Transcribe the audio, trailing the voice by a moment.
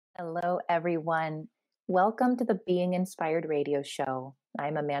Hello, everyone. Welcome to the Being Inspired radio show.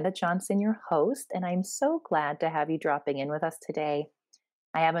 I'm Amanda Johnson, your host, and I'm so glad to have you dropping in with us today.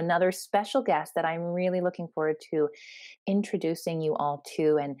 I have another special guest that I'm really looking forward to introducing you all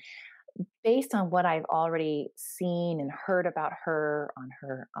to. And based on what I've already seen and heard about her on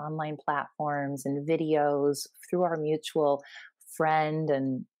her online platforms and videos through our mutual friend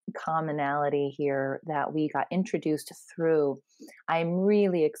and commonality here that we got introduced through, I'm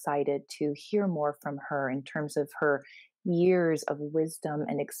really excited to hear more from her in terms of her years of wisdom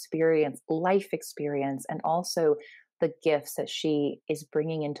and experience, life experience, and also the gifts that she is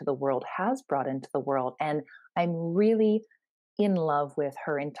bringing into the world, has brought into the world. And I'm really in love with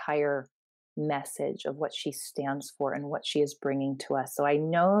her entire message of what she stands for and what she is bringing to us. So I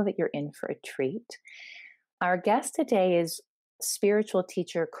know that you're in for a treat. Our guest today is spiritual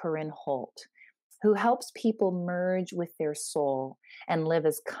teacher Corinne Holt, who helps people merge with their soul and live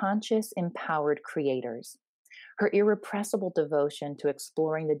as conscious, empowered creators. Her irrepressible devotion to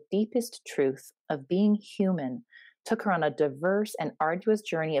exploring the deepest truth of being human took her on a diverse and arduous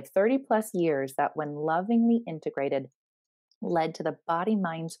journey of 30 plus years that, when lovingly integrated, led to the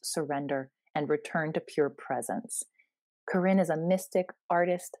body-mind's surrender and return to pure presence. Corinne is a mystic,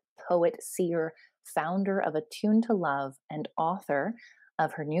 artist, poet, seer, founder of Attuned to Love, and author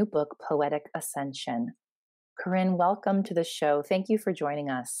of her new book, Poetic Ascension. Corinne, welcome to the show. Thank you for joining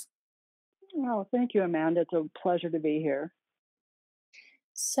us. Oh, thank you, Amanda. It's a pleasure to be here.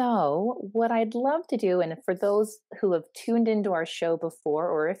 So, what I'd love to do, and for those who have tuned into our show before,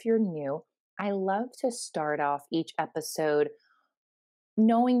 or if you're new, I love to start off each episode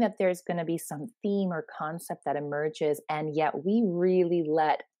knowing that there's going to be some theme or concept that emerges, and yet we really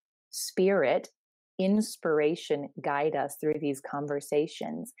let spirit, inspiration guide us through these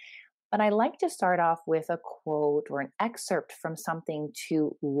conversations. But I like to start off with a quote or an excerpt from something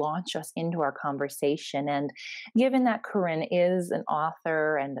to launch us into our conversation. And given that Corinne is an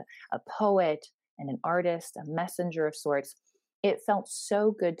author and a poet and an artist, a messenger of sorts, it felt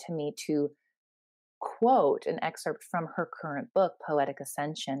so good to me to quote an excerpt from her current book, Poetic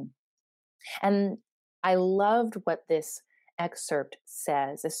Ascension. And I loved what this excerpt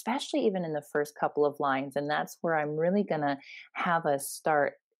says, especially even in the first couple of lines. And that's where I'm really going to have us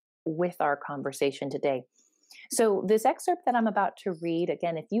start with our conversation today. So, this excerpt that I'm about to read,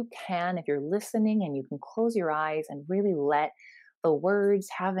 again, if you're listening and you can close your eyes and really let the words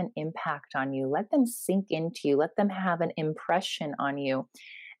have an impact on you, let them sink into you, let them have an impression on you.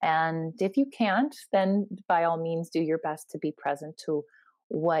 And if you can't, then by all means, do your best to be present to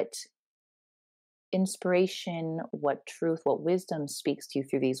what inspiration, what truth, what wisdom speaks to you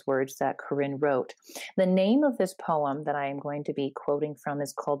through these words that Corinne wrote. The name of this poem that I am going to be quoting from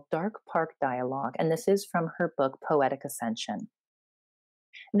is called Dark Park Dialogue, and this is from her book, Poetic Ascension.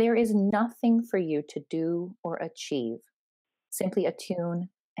 There is nothing for you to do or achieve. Simply attune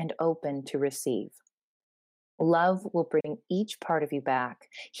and open to receive. Love will bring each part of you back,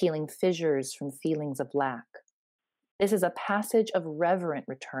 healing fissures from feelings of lack. This is a passage of reverent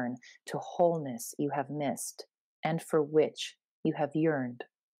return to wholeness you have missed and for which you have yearned.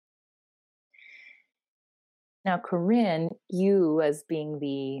 Now, Corinne, you as being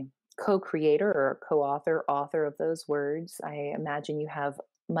the co-creator or co-author, author of those words, I imagine you have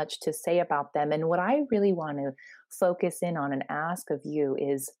much to say about them. And what I really want to focus in on and ask of you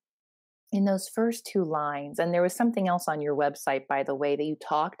is in those first two lines, and there was something else on your website, by the way, that you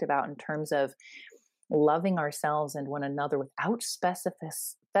talked about in terms of loving ourselves and one another without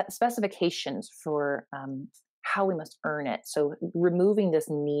specifications for how we must earn it. So removing this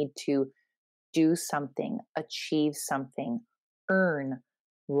need to do something, achieve something, earn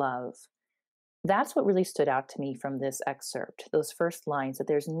love. That's what really stood out to me from this excerpt, those first lines, that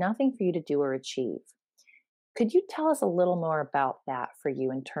there's nothing for you to do or achieve. Could you tell us a little more about that for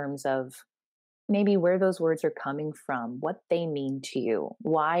you in terms of maybe where those words are coming from, what they mean to you?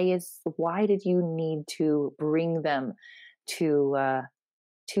 Why did you need to bring them to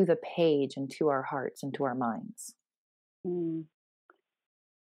the page and to our hearts and to our minds?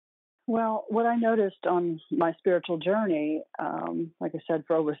 Well, what I noticed on my spiritual journey, like I said,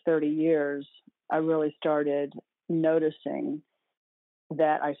 for over 30 years, I really started noticing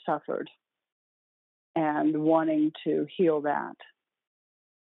that I suffered and wanting to heal that.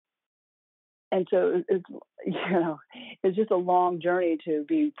 And so it's just a long journey to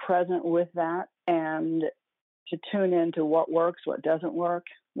be present with that and to tune into what works, what doesn't work,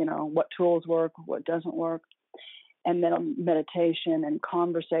 what tools work, what doesn't work. And then meditation and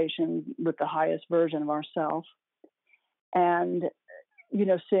conversation with the highest version of ourselves. And,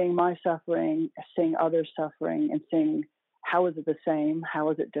 seeing my suffering, seeing others suffering, and seeing How is it the same? How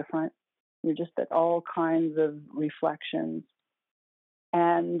is it different? You're just at all kinds of reflections.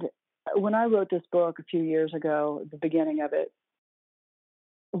 And when I wrote this book a few years ago, the beginning of it,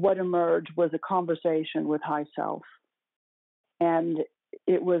 what emerged was a conversation with high self. And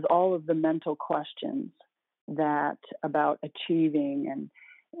it was all of the mental questions that about achieving and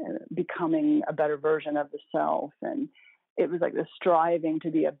becoming a better version of the self. And it was like the striving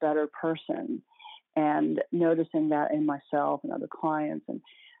to be a better person and noticing that in myself and other clients. And,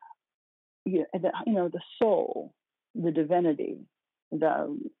 the soul, the divinity,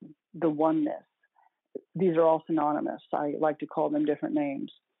 the oneness, these are all synonymous. I like to call them different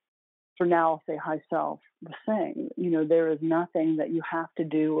names. For now, I'll say high self, the same. There is nothing that you have to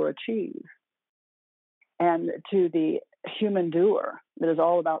do or achieve. And to the human doer that is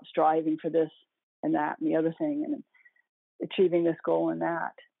all about striving for this and that and the other thing and achieving this goal and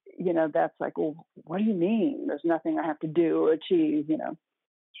that, that's like, well, what do you mean? There's nothing I have to do or achieve,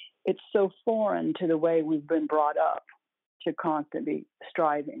 It's so foreign to the way we've been brought up to constantly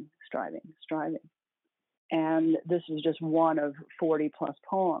striving. And this is just one of 40 plus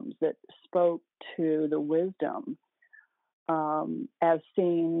poems that spoke to the wisdom as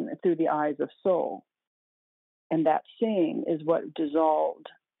seen through the eyes of soul. And that seeing is what dissolved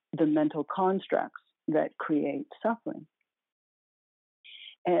the mental constructs that create suffering.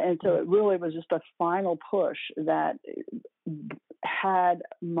 And so it really was just a final push that had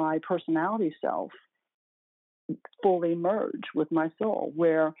my personality self fully merge with my soul.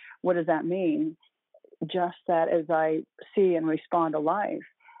 Where, what does that mean? Just that as I see and respond to life,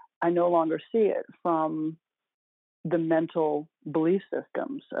 I no longer see it from the mental belief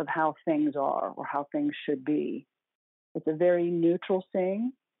systems of how things are or how things should be. It's a very neutral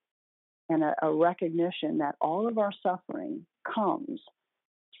seeing and a recognition that all of our suffering comes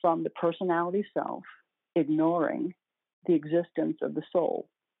from the personality self ignoring the existence of the soul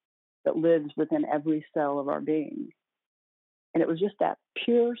that lives within every cell of our being. And it was just that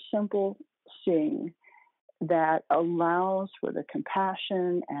pure, simple seeing that allows for the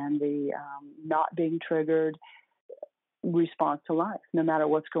compassion and the not being triggered response to life, no matter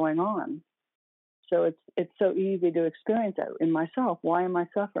what's going on. So it's so easy to experience that in myself. Why am I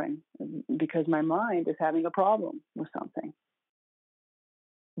suffering? Because my mind is having a problem with something.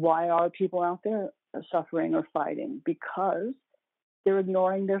 Why are people out there suffering or fighting? Because they're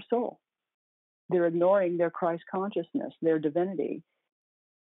ignoring their soul. They're ignoring their Christ consciousness, their divinity,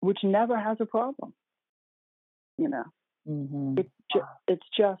 which never has a problem. Mm-hmm. It's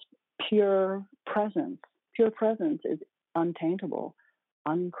just pure presence. Pure presence is untaintable,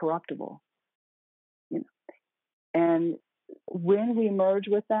 uncorruptible. And when we merge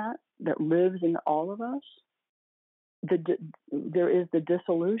with that lives in all of us, there is the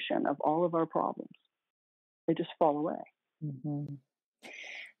dissolution of all of our problems. They just fall away. Mm-hmm.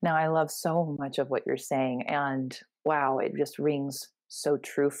 Now, I love so much of what you're saying, and wow, it just rings so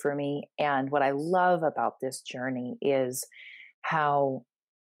true for me. And what I love about this journey is how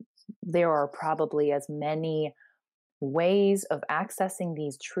there are probably as many ways of accessing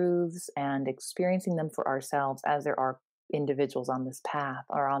these truths and experiencing them for ourselves as there are individuals on this path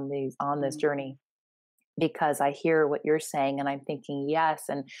or on this journey. Because I hear what you're saying and I'm thinking, yes,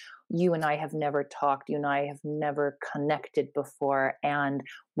 and you and I have never talked, you and I have never connected before, and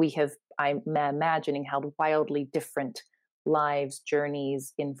I'm imagining how wildly different lives,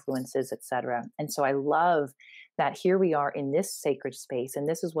 journeys, influences, etc. And so I love that here we are in this sacred space, and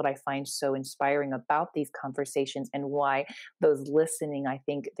this is what I find so inspiring about these conversations, and why those listening, I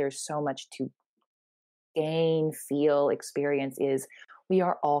think there's so much to gain, feel, experience is we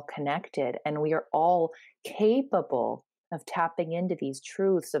are all connected and we are all capable of tapping into these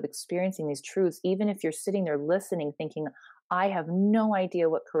truths, of experiencing these truths, even if you're sitting there listening, thinking, I have no idea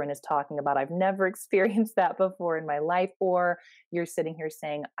what Corinne is talking about. I've never experienced that before in my life. Or you're sitting here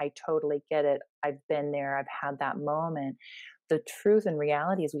saying, I totally get it. I've been there. I've had that moment. The truth and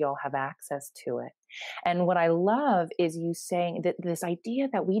reality is we all have access to it. And what I love is you saying that this idea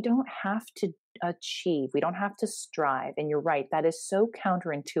that we don't have to achieve, we don't have to strive. And you're right, that is so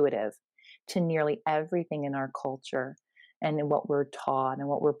counterintuitive to nearly everything in our culture and in what we're taught and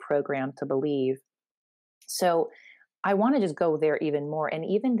what we're programmed to believe. So I want to just go there even more. And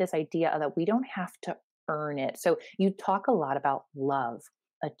even this idea that we don't have to earn it. So you talk a lot about love,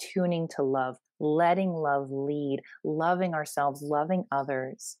 attuning to love, letting love lead, loving ourselves, loving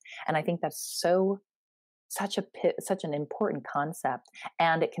others. And I think that's such an important concept.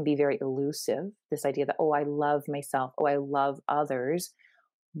 And it can be very elusive, this idea that, oh, I love myself, oh, I love others.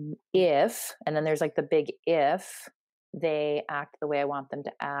 If, and then there's like the big if, they act the way I want them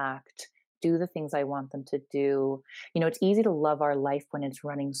to act, do the things I want them to do. It's easy to love our life when it's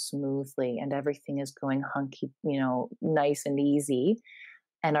running smoothly and everything is going hunky, nice and easy,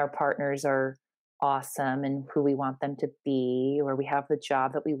 and our partners are awesome and who we want them to be, or we have the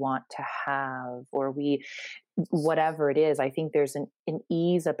job that we want to have, or whatever it is. I think there's an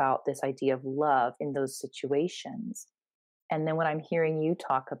ease about this idea of love in those situations. And then what I'm hearing you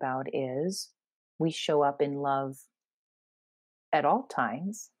talk about is we show up in love at all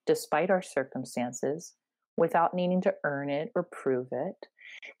times, despite our circumstances, without needing to earn it or prove it.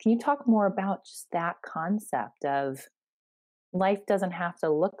 Can you talk more about just that concept of life doesn't have to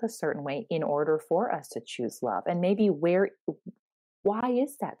look a certain way in order for us to choose love? And maybe why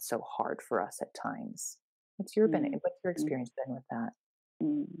is that so hard for us at times? What's your experience been with that?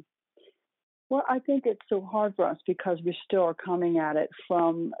 Mm. Well, I think it's so hard for us because we still are coming at it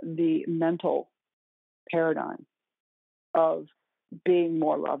from the mental paradigm of being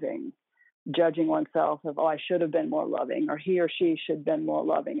more loving, judging oneself of, oh, I should have been more loving, or he or she should have been more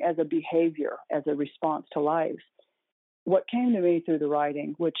loving, as a behavior, as a response to life. What came to me through the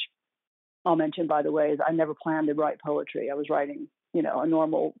writing, which I'll mention, by the way, is I never planned to write poetry. I was writing, a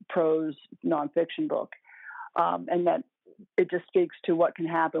normal prose nonfiction book. And that it just speaks to what can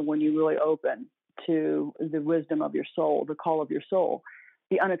happen when you really open to the wisdom of your soul, the call of your soul.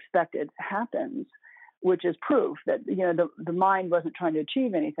 The unexpected happens, which is proof that, the mind wasn't trying to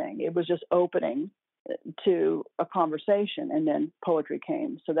achieve anything. It was just opening to a conversation, and then poetry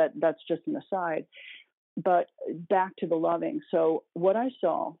came. So that's just an aside. But back to the loving. So what I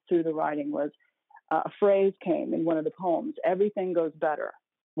saw through the writing was a phrase came in one of the poems: everything goes better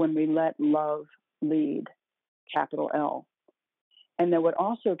when we let love lead, capital L. And then what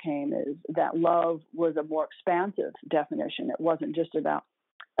also came is that love was a more expansive definition. It wasn't just about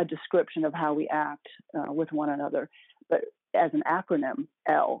a description of how we act with one another, but as an acronym,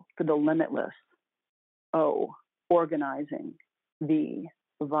 L for the limitless, O, organizing, V,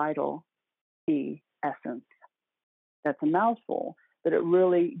 vital, E, essence. That's a mouthful, but it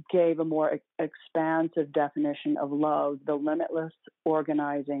really gave a more expansive definition of love, the limitless,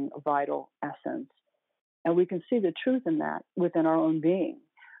 organizing, vital essence. And we can see the truth in that within our own being.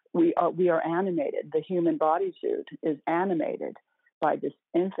 We are animated. The human bodysuit is animated by this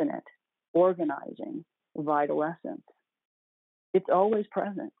infinite, organizing, vital essence. It's always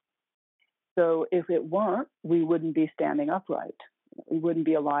present. So if it weren't, we wouldn't be standing upright. We wouldn't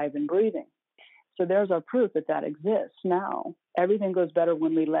be alive and breathing. So there's our proof that exists now. Everything goes better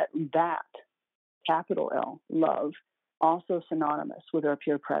when we let that, capital L, love, also synonymous with our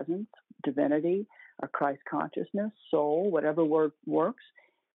pure presence, divinity, our Christ consciousness, soul, whatever word works.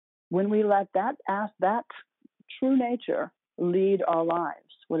 When we let that true nature lead our lives,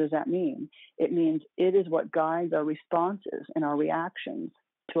 what does that mean? It means it is what guides our responses and our reactions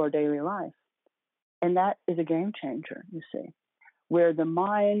to our daily life. And that is a game changer, you see, where the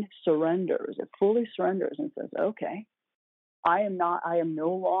mind surrenders, it fully surrenders and says, okay, I am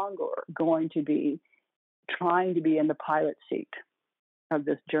no longer going to be trying to be in the pilot seat of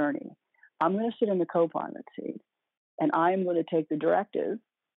this journey. I'm going to sit in the co-pilot seat, and I'm going to take the directive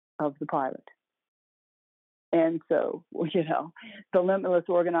of the pilot. And so, the limitless,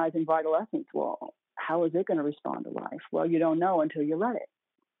 organizing, vital essence, well, how is it going to respond to life? Well, you don't know until you let it.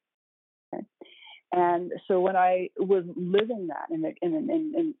 Okay? And so when I was living that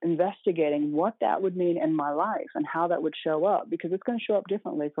and investigating what that would mean in my life and how that would show up, because it's going to show up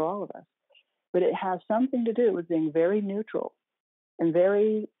differently for all of us, but it has something to do with being very neutral and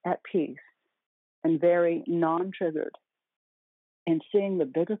very at peace and very non-triggered, and seeing the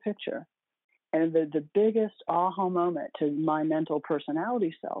bigger picture. And the biggest aha moment to my mental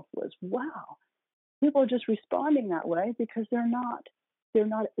personality self was, wow, people are just responding that way because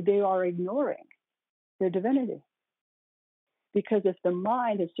they are ignoring their divinity. Because if the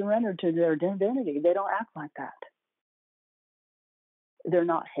mind is surrendered to their divinity, they don't act like that. They're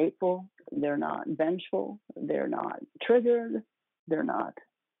not hateful, they're not vengeful, they're not triggered, they're not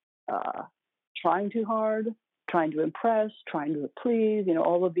trying too hard, trying to impress, trying to please,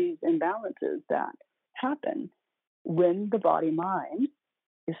 all of these imbalances that happen when the body-mind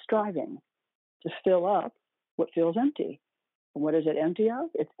is striving to fill up what feels empty. What is it empty of?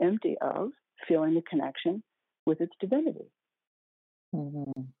 It's empty of feeling the connection with its divinity.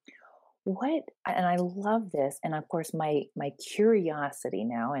 Mm-hmm. And I love this, and of course my curiosity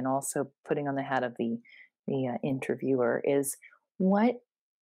now, and also putting on the hat of the interviewer, is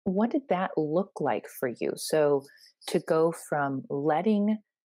what did that look like for you? So to go from letting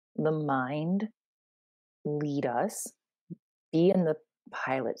the mind lead us, be in the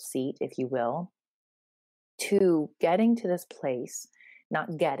pilot seat, if you will, to getting to this place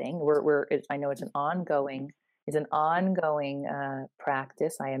not getting. I know it's an ongoing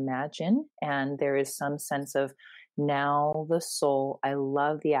practice, I imagine, and there is some sense of now the soul. I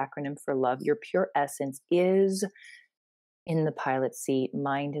love the acronym for love. Your pure essence is in the pilot seat.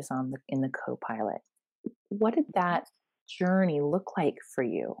 Mind is in the co-pilot. What did that journey look like for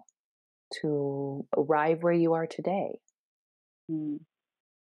you to arrive where you are today? Mm.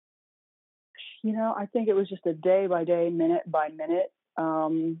 I think it was just a day by day, minute by minute,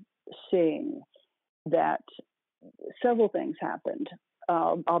 seeing that several things happened.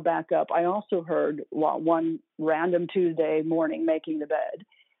 I'll back up. I also heard one random Tuesday morning making the bed,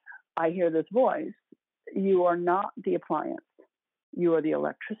 I hear this voice: "You are not the appliance, you are the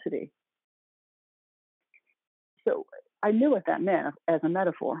electricity." So I knew what that meant as a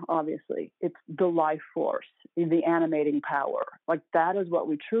metaphor, obviously. It's the life force, the animating power. Like that is what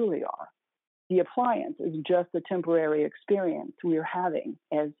we truly are. The appliance is just a temporary experience we are having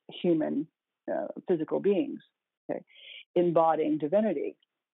as human physical beings, okay, embodying divinity.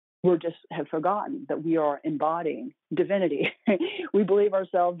 We just have forgotten that we are embodying divinity. We believe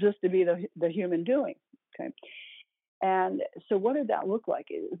ourselves just to be the human doing. Okay. And so what did that look like?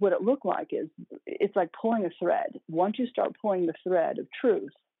 What it looked like is it's like pulling a thread. Once you start pulling the thread of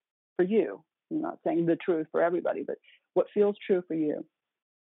truth for you, I'm not saying the truth for everybody, but what feels true for you,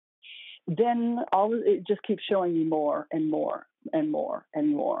 then it just keeps showing you more and more and more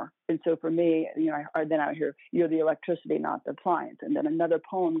and more. And so for me, then I hear, "You're the electricity, not the appliance." And then another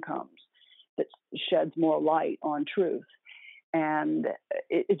poem comes that sheds more light on truth. And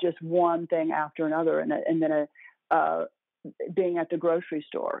it's just one thing after another. And then being at the grocery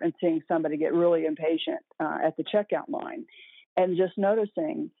store and seeing somebody get really impatient at the checkout line, and just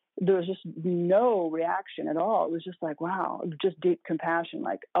noticing there was just no reaction at all. It was just like, wow, just deep compassion.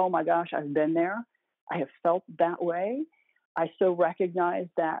 Like, oh my gosh, I've been there. I have felt that way. I so recognize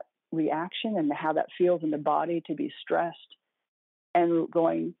that reaction and how that feels in the body to be stressed. And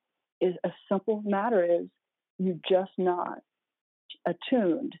going, is a simple matter is you just not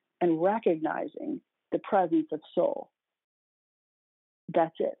attuned and recognizing the presence of soul.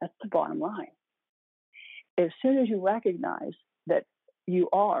 That's it. That's the bottom line. As soon as you recognize that you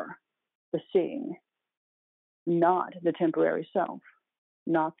are the seeing, not the temporary self,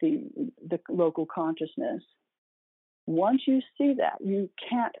 not the local consciousness. Once you see that, you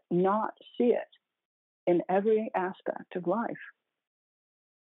can't not see it in every aspect of life.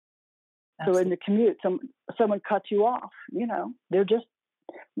 Absolutely. So in the commute, someone cuts you off. They're just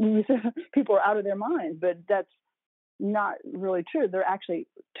people are out of their minds, but that's not really true. They're actually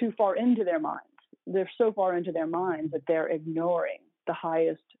too far into their minds. They're so far into their minds that they're ignoring the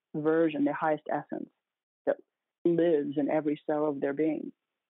highest version, the highest essence that lives in every cell of their being.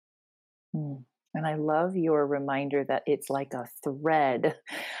 And I love your reminder that it's like a thread.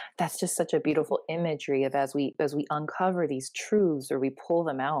 That's just such a beautiful imagery of as we uncover these truths or we pull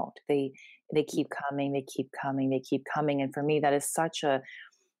them out, they keep coming, they keep coming, they keep coming. And for me, that is such a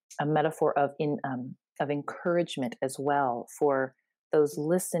metaphor of encouragement as well for those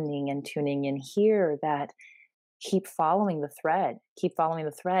listening and tuning in here, that keep following the thread.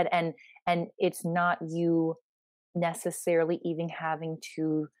 And it's not you necessarily even having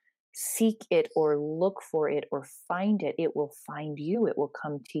to seek it or look for it or find it. It will find you, it will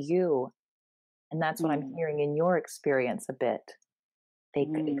come to you. And that's what I'm hearing in your experience a bit. It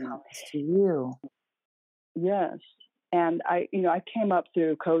comes to you. Yes. And I came up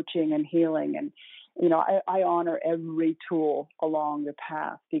through coaching and healing, and I honor every tool along the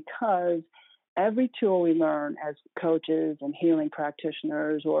path, because every tool we learn as coaches and healing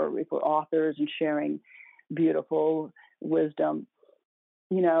practitioners, or if we're authors and sharing beautiful wisdom,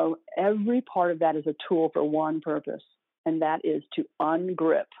 every part of that is a tool for one purpose, and that is to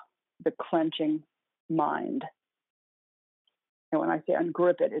ungrip the clenching mind. And when I say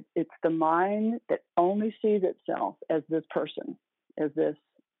ungrip it, it's the mind that only sees itself as this person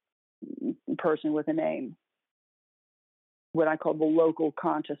with a name, what I call the local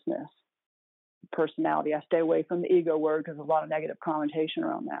consciousness, personality. I stay away from the ego word because there's a lot of negative connotation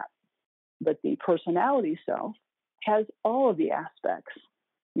around that. But the personality self has all of the aspects,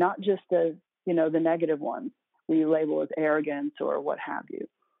 not just the negative ones we label as arrogance or what have you.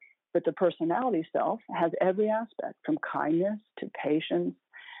 But the personality self has every aspect, from kindness to patience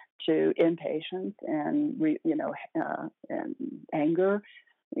to impatience and and anger.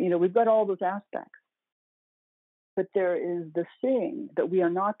 We've got all those aspects. But there is the seeing that we are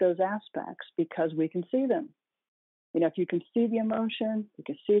not those aspects because we can see them. If you can see the emotion, you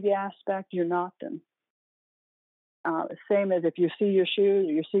can see the aspect, you're not them. Same as if you see your shoes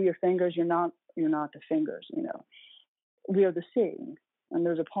or you see your fingers, you're not the fingers. We are the seeing. And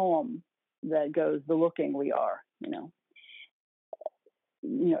there's a poem that goes, "The looking we are,"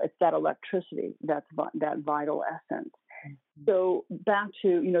 it's that electricity, that vital essence. So back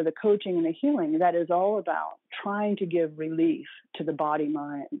to, the coaching and the healing, that is all about trying to give relief to the body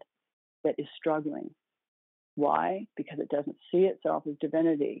mind that is struggling. Why? Because it doesn't see itself as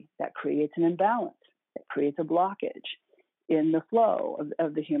divinity. That creates an imbalance. It creates a blockage in the flow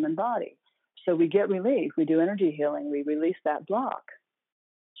of the human body. So we get relief. We do energy healing. We release that block.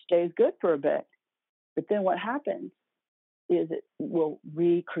 Stays good for a bit. But then what happens is it will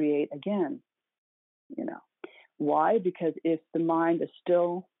recreate again. Why? Because if the mind is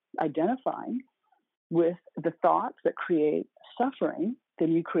still identifying with the thoughts that create suffering,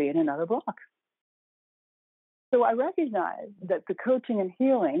 then you create another block. So I recognize that the coaching and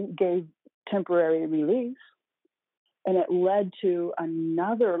healing gave temporary relief, and it led to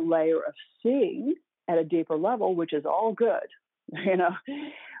another layer of seeing at a deeper level, which is all good,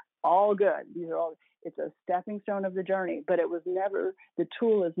 all good. It's a stepping stone of the journey, but the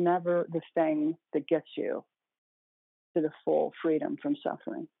tool is never the thing that gets you to the full freedom from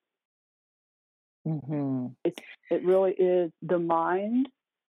suffering. Mm-hmm. It really is the mind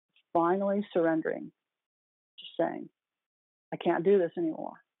finally surrendering, just saying, I can't do this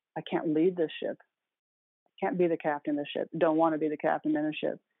anymore. I can't lead this ship. I can't be the captain of the ship. Don't want to be the captain of the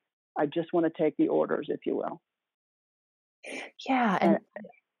ship. I just want to take the orders, if you will. Yeah, and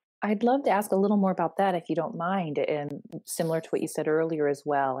I'd love to ask a little more about that, if you don't mind, and similar to what you said earlier as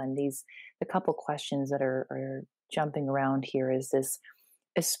well. And the couple questions that are jumping around here is this,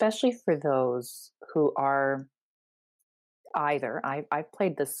 especially for those who are either, I've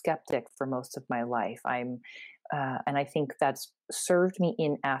played the skeptic for most of my life. And I think that's served me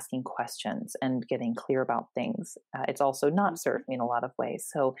in asking questions and getting clear about things. It's also not served me in a lot of ways.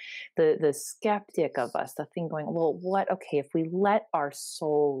 So the skeptic of us, the thing going, well, okay, if we let our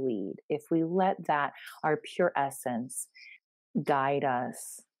soul lead, if we let our pure essence guide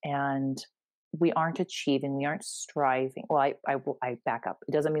us, and we aren't achieving, we aren't striving. Well, I back up.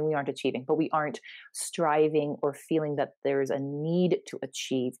 It doesn't mean we aren't achieving, but we aren't striving or feeling that there's a need to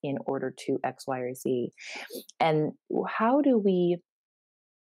achieve in order to X, Y, or Z. And how do we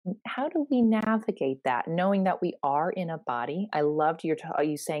navigate that, knowing that we are in a body? I loved you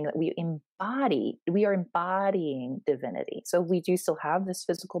saying that we are embodying divinity. So we do still have this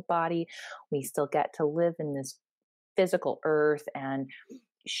physical body. We still get to live in this physical earth and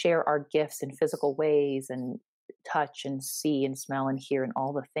share our gifts in physical ways and touch and see and smell and hear and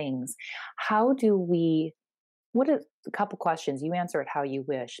all the things. A couple questions, you answer it how you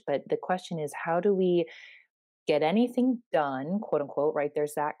wish, but the question is, how do we get anything done, quote unquote, right?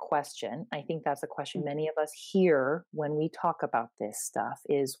 There's that question. I think that's a question many of us hear when we talk about this stuff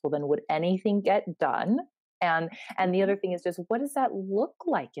is, well, then would anything get done? And the other thing is just, what does that look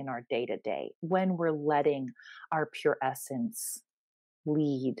like in our day to day when we're letting our pure essence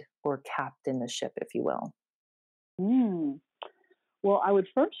lead or captain the ship, if you will? Well, I would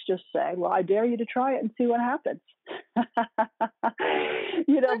first just say, well, I dare you to try it and see what happens. Because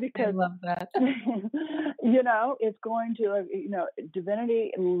I love that. It's going to,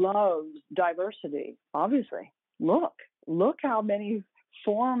 divinity loves diversity. Obviously, look how many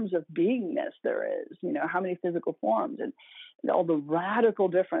forms of beingness there is. How many physical forms and all the radical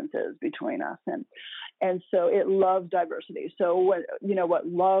differences between us, and so it loves diversity. So when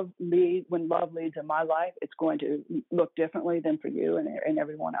love leads in my life, it's going to look differently than for you and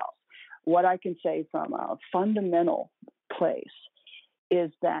everyone else. What I can say from a fundamental place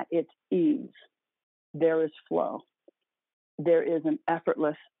is that it's ease. There is flow. There is an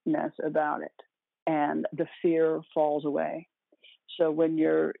effortlessness about it, and the fear falls away. So when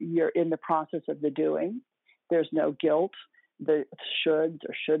you're in the process of the doing, there's no guilt, the shoulds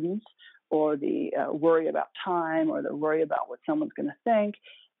or shouldn'ts, or the worry about time, or the worry about what someone's going to think.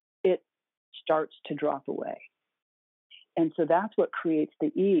 It starts to drop away. And so that's what creates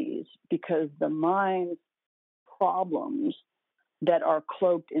the ease, because the mind's problems that are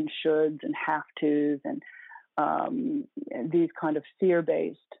cloaked in shoulds and have tos and these kind of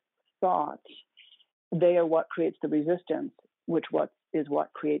fear-based thoughts, they are what creates the resistance, which is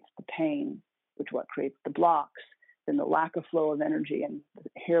what creates the pain, which what creates the blocks, and the lack of flow of energy. And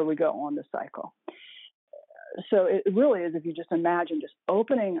here we go on the cycle. So it really is, if you just imagine just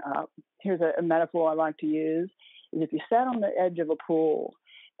opening up, here's a metaphor I like to use, is if you sat on the edge of a pool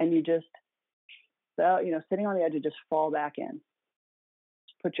and you just, sitting on the edge, you just fall back in.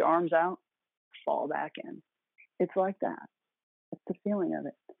 Just put your arms out, fall back in. It's like that. That's the feeling of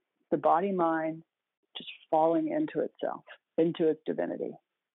it. The body-mind just falling into itself, into its divinity,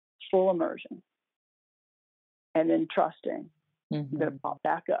 full immersion. And then trusting I'm going to Mm-hmm. pop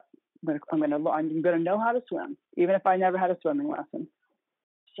back up. I'm going to know how to swim, even if I never had a swimming lesson.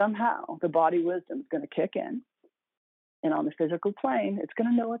 Somehow the body wisdom is going to kick in, and on the physical plane, it's going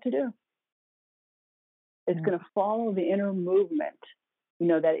to know what to do. It's Mm-hmm. going to follow the inner movement,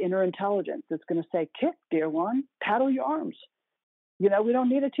 that inner intelligence. It's going to say, kick, dear one, paddle your arms. We don't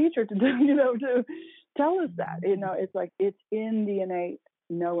need a teacher to do, to tell us that. It's like it's in the innate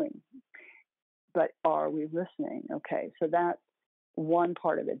knowing. But are we listening? Okay, so that's one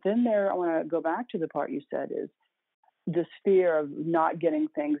part of it. Then I want to go back to the part you said is this fear of not getting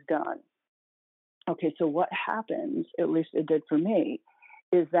things done. Okay, so what happens, at least it did for me,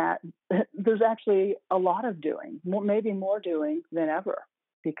 is that there's actually a lot of doing, maybe more doing than ever,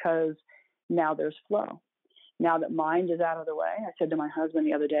 because now there's flow. Now that mind is out of the way, I said to my husband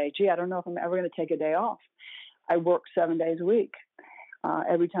the other day, gee, I don't know if I'm ever going to take a day off. I work 7 days a week.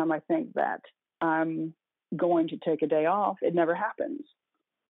 Every time I think that I'm going to take a day off, it never happens.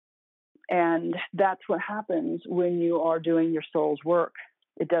 And that's what happens when you are doing your soul's work.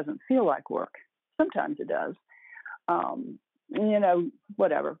 It doesn't feel like work. Sometimes it does.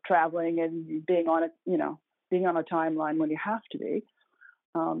 Whatever, traveling and being on a timeline when you have to be.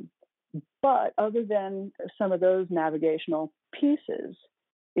 But other than some of those navigational pieces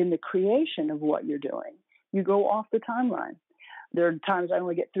in the creation of what you're doing, you go off the timeline. There are times I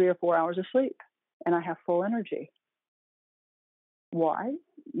only get 3 or 4 hours of sleep and I have full energy. Why?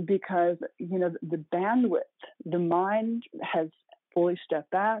 Because, the bandwidth, the mind has fully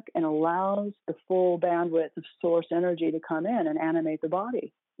stepped back and allows the full bandwidth of source energy to come in and animate the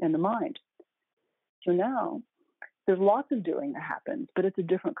body and the mind. So now there's lots of doing that happens, but it's a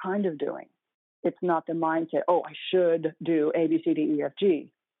different kind of doing. It's not the mindset, oh, I should do A, B, C, D, E, F,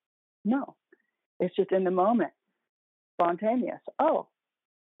 G. No, it's just in the moment, spontaneous. Oh,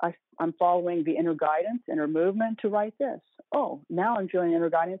 I'm following the inner guidance, inner movement to write this. Oh, now I'm feeling inner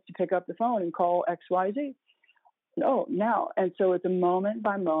guidance to pick up the phone and call X, Y, Z. Oh, now. And so it's a moment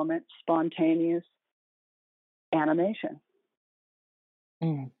by moment, spontaneous animation.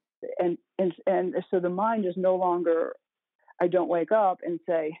 Mm. And so the mind is no longer, I don't wake up and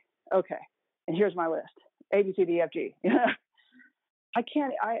say, okay, and here's my list, A, B, C, D, F, G.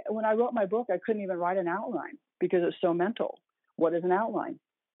 When I wrote my book, I couldn't even write an outline because it's so mental. What is an outline?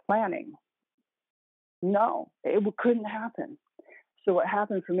 Planning. No, it couldn't happen. So what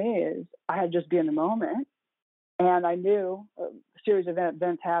happened for me is I had to just be in the moment, and I knew a series of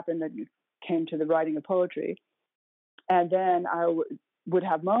events happened that came to the writing of poetry. And then I would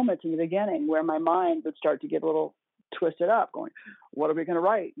have moments in the beginning where my mind would start to get a little twisted up, going, what are we going to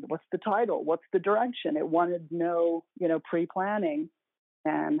write? What's the title? What's the direction? It wanted no, pre-planning.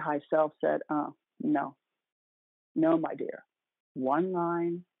 And high self said, no, my dear, one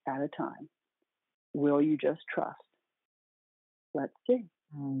line at a time. Will you just trust? Let's see.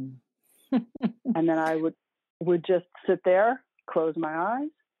 Mm. And then I would just sit there, close my eyes,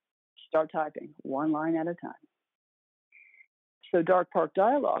 start typing one line at a time. So Dark Park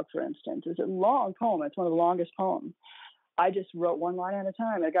Dialogue, for instance, is a long poem. It's one of the longest poems. I just wrote one line at a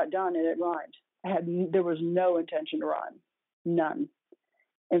time. It got done and it rhymed. There was no intention to rhyme, none.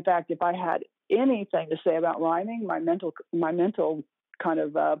 In fact, if I had anything to say about rhyming, my mental kind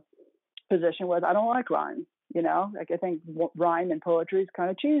of position was I don't like rhyme. I think rhyme and poetry is kind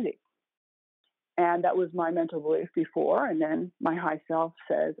of cheesy. And that was my mental belief before. And then my high self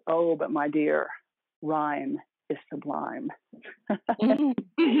says, oh, but my dear, rhyme is sublime. And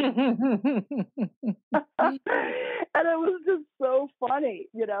it was just so funny,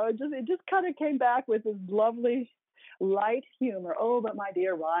 it just kind of came back with this lovely light humor. Oh, but my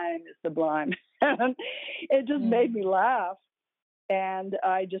dear, rhyme is sublime. And it just made me laugh. And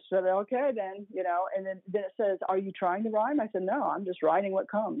I just said, okay, then, and then it says, are you trying to rhyme? I said, no, I'm just writing what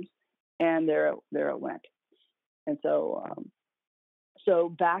comes. And there it went. And so, so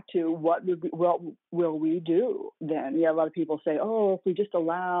back to what will we do then? Yeah, a lot of people say, oh, if we just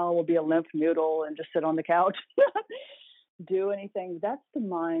allow, we'll be a limp noodle and just sit on the couch, do anything. That's the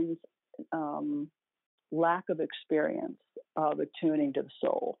mind's lack of experience of attuning to the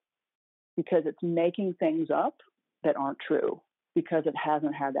soul, because it's making things up that aren't true because it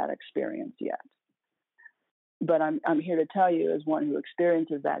hasn't had that experience yet. But I'm here to tell you, as one who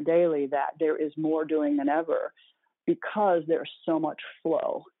experiences that daily, that there is more doing than ever, because there's so much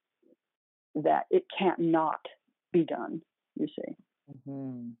flow that it can't not be done, you see.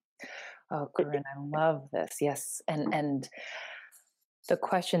 Mm-hmm. Oh, Corinne, I love this. Yes. And the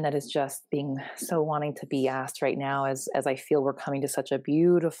question that is just being so wanting to be asked right now, as I feel we're coming to such a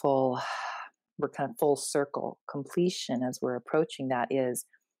beautiful, we're kind of full circle completion as we're approaching that, is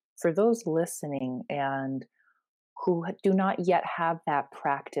for those listening and who do not yet have that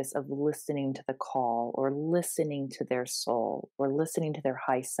practice of listening to the call or listening to their soul or listening to their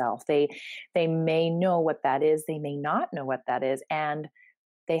high self. They may know what that is, they may not know what that is, and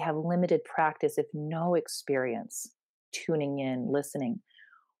they have limited practice, if no experience, tuning in, listening.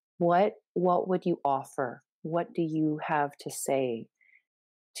 What would you offer? What do you have to say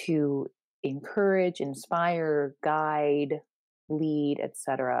to encourage, inspire, guide, lead,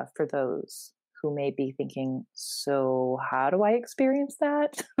 etc., for those who may be thinking, so how do I experience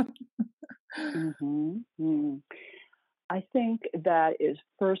that? Hmm. I think that is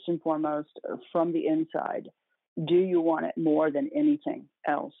first and foremost from the inside. Do you want it more than anything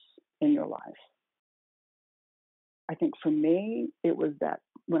else in your life? I think for me, it was that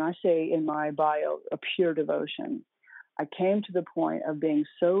when I say in my bio, a pure devotion, I came to the point of being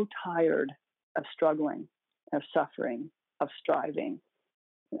so tired of struggling, of suffering, of striving,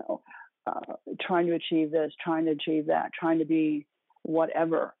 you know, trying to achieve this, trying to achieve that, trying to be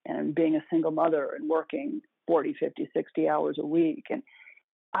whatever, and being a single mother and working 40, 50, 60 hours a week. And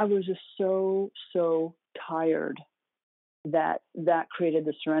I was just so tired that that created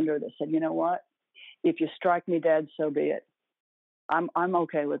the surrender that said, you know what? If you strike me dead, so be it. I'm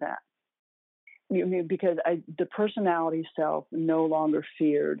okay with that. Because the personality self no longer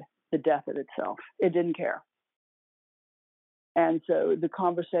feared the death of itself. It didn't care. And so the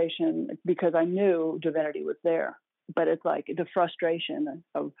conversation, because I knew divinity was there, but it's like the frustration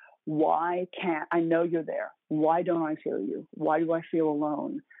of why can't I know you're there? Why don't I feel you? Why do I feel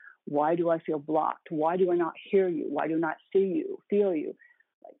alone? Why do I feel blocked? Why do I not hear you? Why do I not see you, feel you?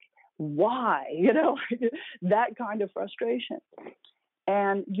 Like, why? That kind of frustration.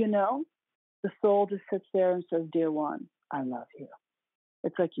 And, the soul just sits there and says, dear one, I love you.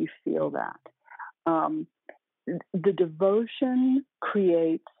 It's like you feel that. The devotion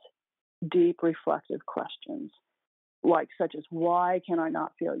creates deep reflective questions, like such as, why can I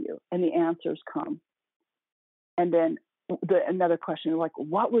not feel you? And the answers come. And then another question, like,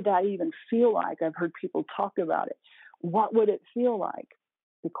 what would that even feel like? I've heard people talk about it. What would it feel like?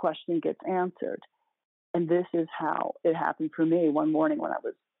 The question gets answered. And this is how it happened for me one morning when I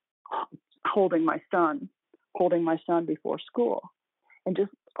was holding my son before school, and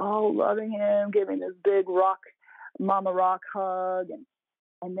just loving him, giving this big mama rock hug.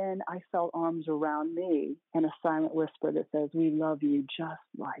 And then I felt arms around me and a silent whisper that says, we love you just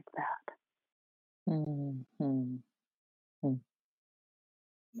like that. Mm-hmm.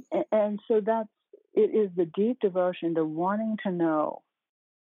 And so it is the deep devotion to wanting to know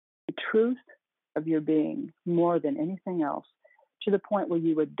the truth of your being more than anything else, to the point where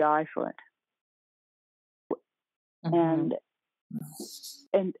you would die for it. Mm-hmm.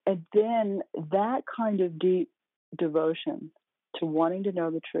 And then that kind of deep devotion to wanting to know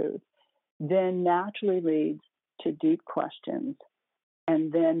the truth then naturally leads to deep questions,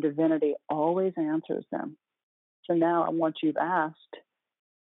 and then divinity always answers them. So now, once you've asked,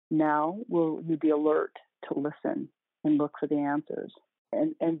 now will you be alert to listen and look for the answers,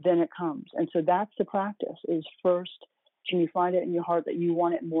 and then it comes. And so that's the practice. Is first, can you find it in your heart that you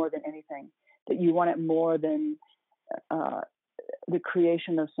want it more than anything, that you want it more than the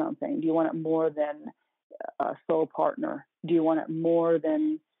creation of something? Do you want it more than a soul partner? Do you want it more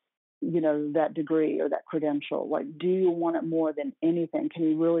than, that degree or that credential? Like, do you want it more than anything? Can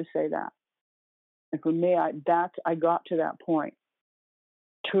you really say that? And for me, I got to that point,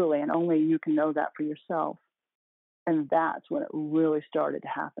 truly, and only you can know that for yourself. And that's when it really started to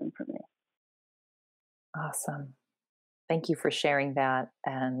happen for me. Awesome. Thank you for sharing that.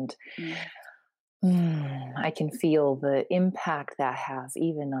 And I can feel the impact that has,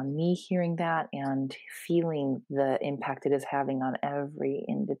 even on me hearing that and feeling the impact it is having on every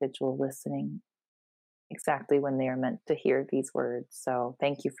individual listening, exactly when they are meant to hear these words. So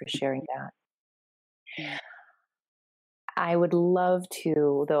thank you for sharing that. I would love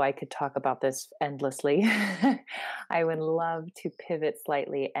to, though I could talk about this endlessly, I would love to pivot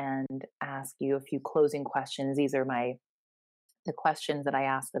slightly and ask you a few closing questions. These are the questions that I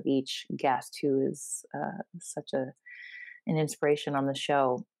ask of each guest who is such an inspiration on the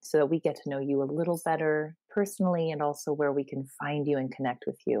show, so that we get to know you a little better personally, and also where we can find you and connect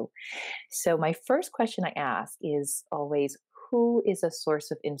with you. So my first question I ask is always, who is a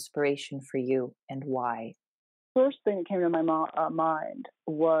source of inspiration for you and why? First thing that came to my mind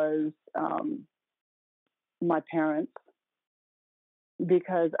was my parents,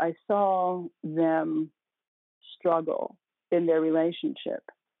 because I saw them struggle in their relationship,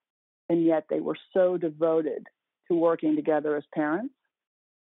 and yet they were so devoted to working together as parents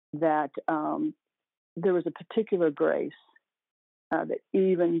that there was a particular grace that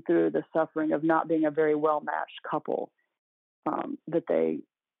even through the suffering of not being a very well matched couple, that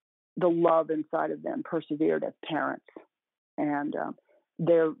the love inside of them persevered as parents. And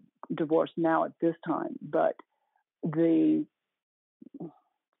they're divorced now at this time, but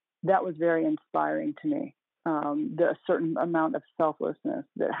that was very inspiring to me. The certain amount of selflessness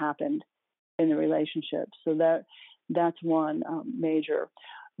that happened in the relationship. So that's one major.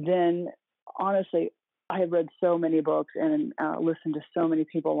 Then, honestly, I have read so many books and listened to so many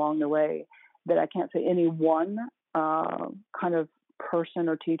people along the way that I can't say any one kind of person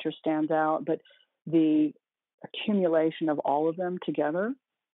or teacher stands out, but the accumulation of all of them together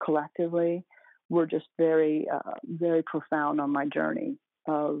collectively were just very, very profound on my journey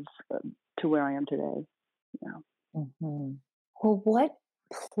of to where I am today. Yeah. Hmm. Well, what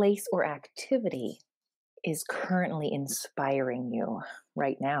place or activity is currently inspiring you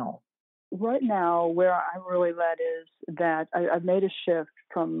right now? Right now, where I'm really led is that I've made a shift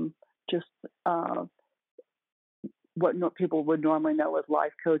from just what people would normally know as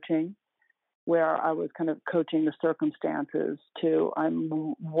life coaching, where I was kind of coaching the circumstances, to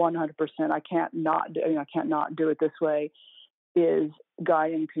I'm 100%. I can't not do it this way. Is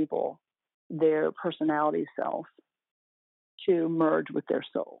guiding people, their personality self, to merge with their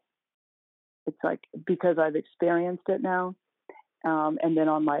soul. It's like, because I've experienced it now, and then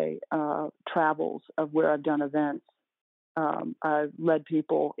on my travels of where I've done events, I've led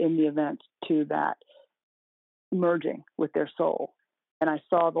people in the event to that merging with their soul. And I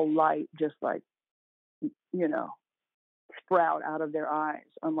saw the light just like, sprout out of their eyes,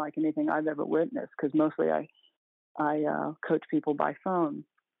 unlike anything I've ever witnessed, because mostly I coach people by phone.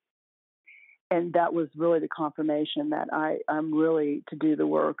 And that was really the confirmation that I'm really to do the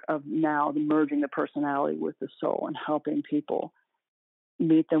work of now merging the personality with the soul and helping people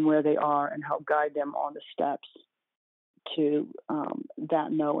meet them where they are and help guide them on the steps to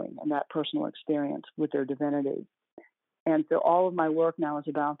that knowing and that personal experience with their divinity. And so all of my work now is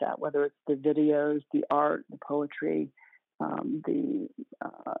about that, whether it's the videos, the art, the poetry, the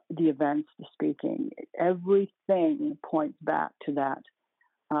events, the speaking. Everything points back to that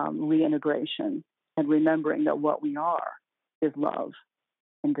reintegration and remembering that what we are is love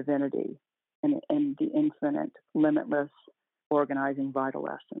and divinity and the infinite, limitless, organizing vital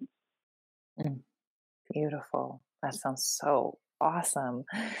essence. Mm, beautiful. That sounds so awesome.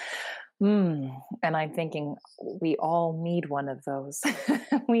 And I'm thinking we all need one of those.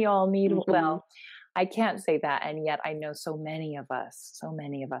 We all need, Mm-hmm. well, I can't say that. And yet I know so many of us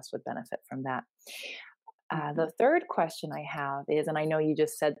would benefit from that. Mm-hmm. The third question I have is, and I know you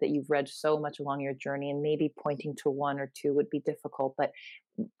just said that you've read so much along your journey, and maybe pointing to one or two would be difficult, but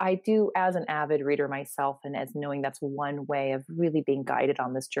I do, as an avid reader myself, and as knowing that's one way of really being guided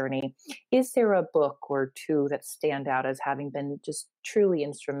on this journey, is there a book or two that stand out as having been just truly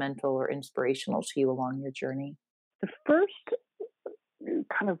instrumental or inspirational to you along your journey? The first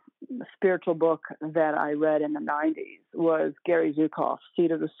kind of spiritual book that I read in the 90s was Gary Zukav's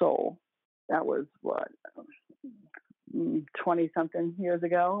Seat of the Soul. That was what, 20 something years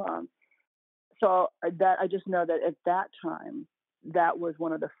ago. So that I just know that at that time, that was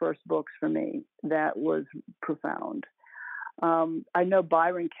one of the first books for me that was profound. I know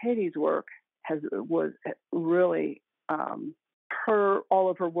Byron Katie's work was really all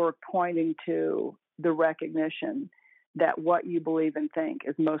of her work pointing to the recognition that what you believe and think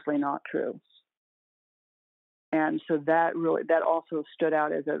is mostly not true. And so that also stood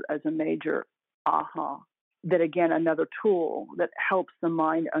out as a major aha. That again, another tool that helps the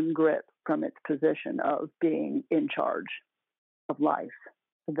mind ungrip from its position of being in charge of life.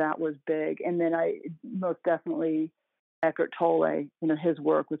 So that was big. And then I most definitely Eckhart Tolle, his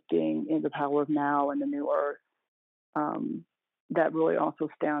work with being in the power of now and the new earth. That really also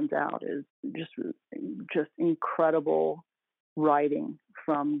stands out as just incredible writing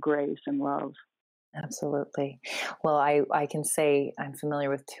from grace and love. Absolutely. Well, I can say I'm familiar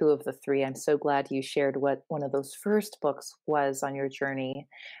with two of the three. I'm so glad you shared what one of those first books was on your journey,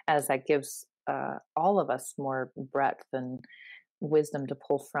 as that gives all of us more breadth and wisdom to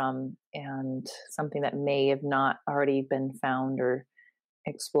pull from, and something that may have not already been found or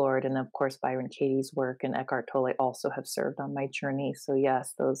explored. And of course, Byron Katie's work and Eckhart Tolle also have served on my journey. So,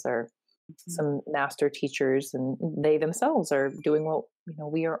 yes, those are some master teachers, and they themselves are doing what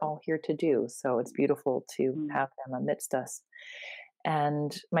we are all here to do. So it's beautiful to Mm-hmm. have them amidst us.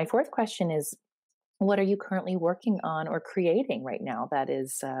 And my fourth question is, what are you currently working on or creating right now that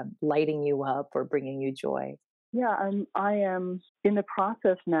is lighting you up or bringing you joy? Yeah, I am in the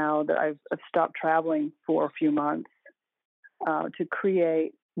process now that I've stopped traveling for a few months to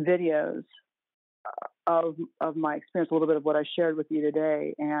create videos of my experience, a little bit of what I shared with you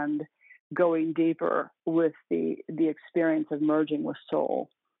today, and going deeper with the experience of merging with soul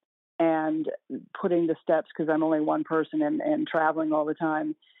and putting the steps, because I'm only one person and traveling all the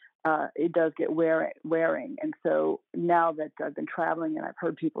time. It does get wearing. And so now that I've been traveling and I've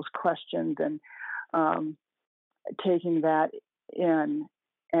heard people's questions, and taking that in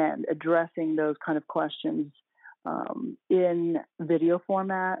and addressing those kind of questions in video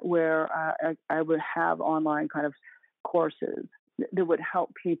format, where I would have online kind of courses that would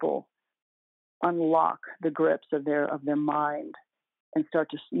help people unlock the grips of their mind and start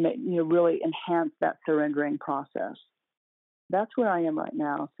to really enhance that surrendering process. That's where I am right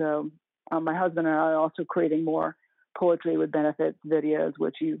now. So my husband and I are also creating more poetry with benefits videos,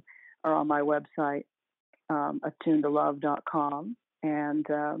 which you are on my website, attunedtolove.com. And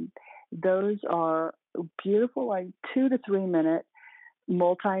those are beautiful, like 2 to 3 minute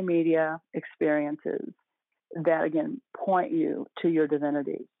multimedia experiences that, again, point you to your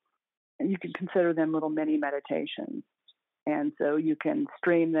divinity. And you can consider them little mini meditations. And so you can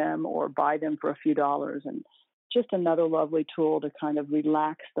stream them or buy them for a few dollars. And just another lovely tool to kind of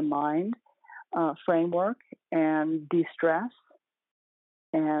relax the mind framework and de-stress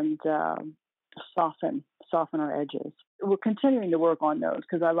and soften our edges. We're continuing to work on those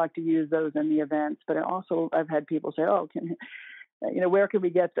because I like to use those in the events, but I've had people say, "Oh, where can we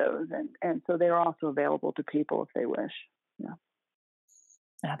get those?" And so they're also available to people if they wish. Yeah.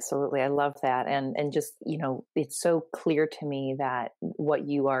 Absolutely. I love that. And just, it's so clear to me that what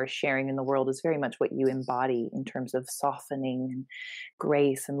you are sharing in the world is very much what you embody in terms of softening and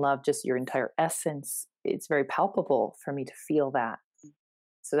grace and love, just your entire essence. It's very palpable for me to feel that.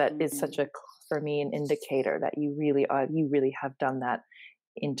 So that is such for me, an indicator that you really have done that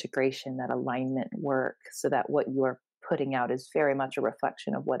integration, that alignment work, so that what you are putting out is very much a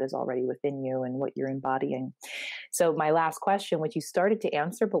reflection of what is already within you and what you're embodying. So my last question, which you started to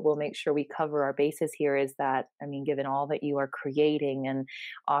answer, but we'll make sure we cover our bases here, is that, given all that you are creating and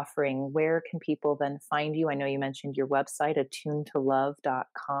offering, where can people then find you? I know you mentioned your website,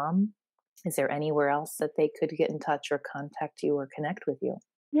 attunedtolove.com. Is there anywhere else that they could get in touch or contact you or connect with you?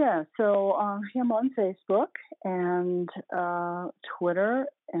 Yeah, so I'm on Facebook and Twitter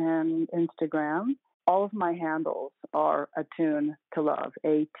and Instagram. All of my handles are Attune to Love,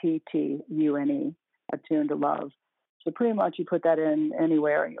 ATTUNE, Attune to Love. So pretty much you put that in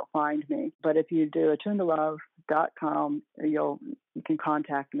anywhere and you'll find me. But if you do attunedtolove.com, you can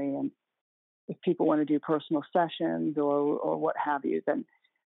contact me. And if people want to do personal sessions or what have you, then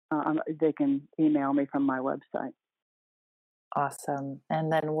they can email me from my website. Awesome. And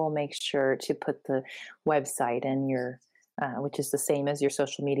then we'll make sure to put the website and your, which is the same as your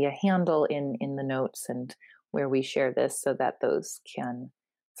social media handle, in the notes and where we share this, so that those can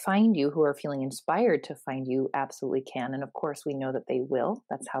find you, who are feeling inspired to find you absolutely can. And of course, we know that they will.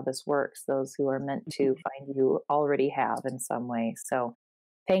 That's how this works. Those who are meant to find you already have in some way. So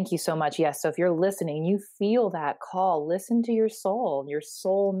thank you so much. Yes. So if you're listening, you feel that call, listen to your soul. Your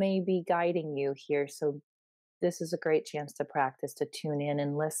soul may be guiding you here. So this is a great chance to practice, to tune in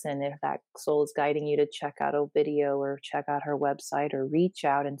and listen. If that soul is guiding you to check out a video or check out her website or reach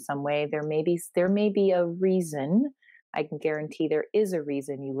out in some way, there may be a reason. I can guarantee there is a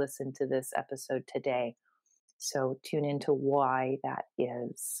reason you listened to this episode today. So tune into why that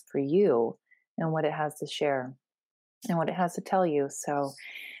is for you and what it has to share and what it has to tell you. So,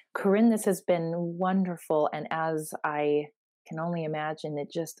 Corinne, this has been wonderful. And as I can only imagine, it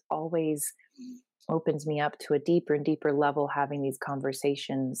just always opens me up to a deeper and deeper level having these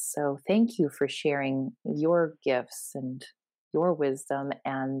conversations. So thank you for sharing your gifts and your wisdom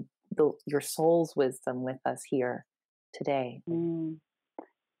and your soul's wisdom with us here today.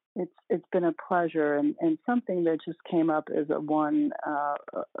 It's been a pleasure, and something that just came up as one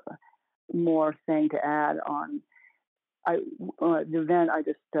more thing to add on. The event I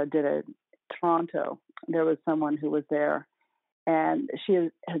just did at Toronto, there was someone who was there, and she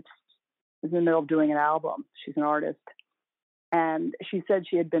was in the middle of doing an album. She's an artist. And she said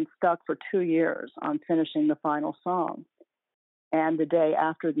she had been stuck for 2 years on finishing the final song. And the day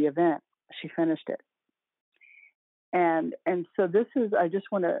after the event, she finished it. And so I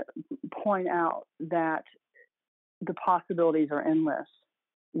just want to point out that the possibilities are endless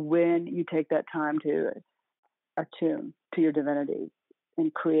when you take that time to attune to your divinity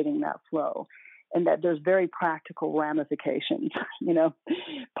and creating that flow. And that there's very practical ramifications,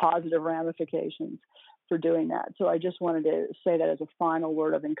 positive ramifications for doing that. So I just wanted to say that as a final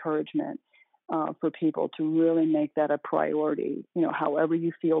word of encouragement for people to really make that a priority, however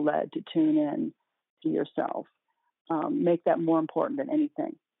you feel led to tune in to yourself. Make that more important than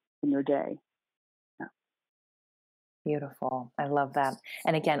anything in your day. Yeah. Beautiful. I love that.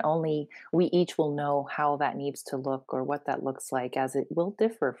 And again, only we each will know how that needs to look or what that looks like, as it will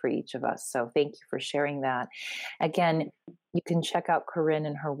differ for each of us. So thank you for sharing that. Again, you can check out Corinne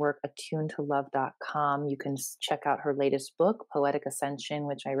and her work, attunetolove.com. You can check out her latest book, Poetic Ascension,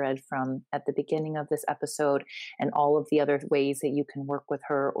 which I read from at the beginning of this episode, and all of the other ways that you can work with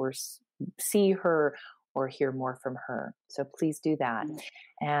her or see her or hear more from her. So please do that. Mm.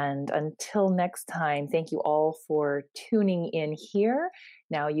 And until next time, thank you all for tuning in here.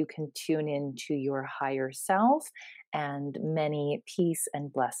 Now you can tune in to your higher self, and many peace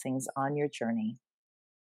and blessings on your journey.